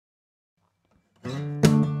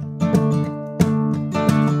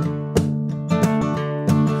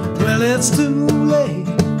it's too late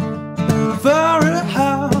for a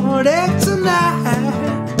heartache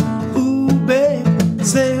tonight. Ooh, babe,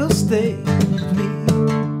 say you'll stay with me.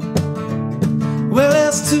 Well,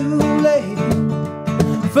 it's too late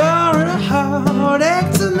for a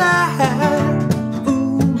heartache tonight.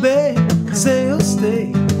 Ooh, babe, say you'll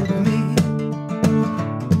stay with me.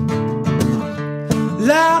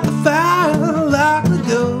 Like a fire, like the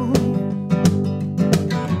gold.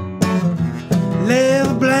 Lay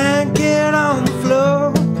a blanket on the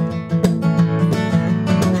floor.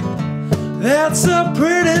 That's a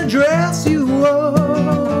pretty dress you wore.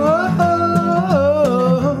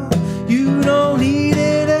 You don't need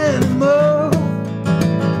it anymore,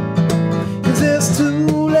 'cause it's too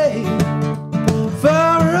late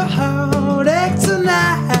for a heartache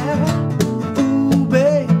tonight. Ooh,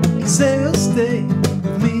 babe, say you'll stay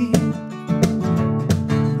with me.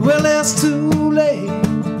 Well, it's too late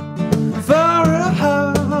for a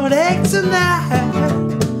heartache tonight.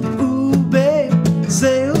 Ooh, babe,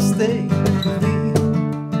 say you'll stay with me.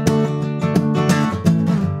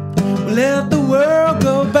 Let the world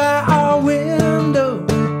go by our window,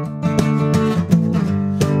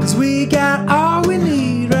 'cause we got all we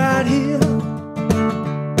need right here.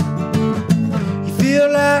 You feel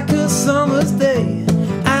like a summer's day,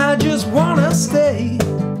 I just wanna stay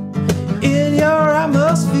in your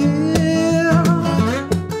atmosphere.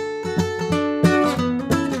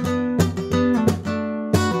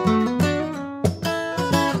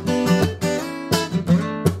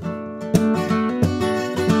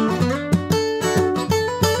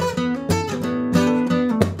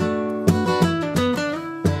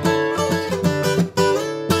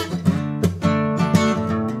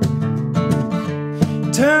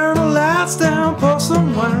 Turn the lights down, pour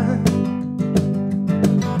some wine.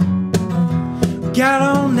 Got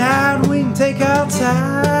all night, we can take our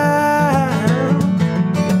time.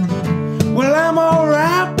 Well, I'm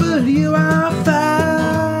alright, but you are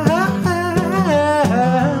fine.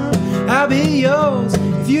 I'll be yours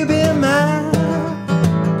if you be mine,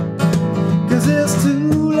 'cause it's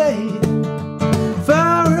too late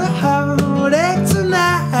for a heartache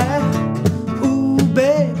tonight. Ooh,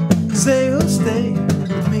 babe, say you'll stay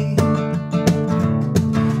with me.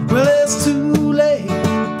 Well, it's too late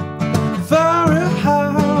for a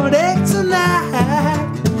heartache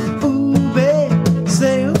tonight. Ooh, babe,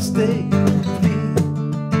 say you'll stay with me.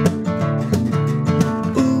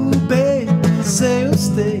 Ooh, babe, say you'll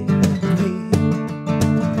stay.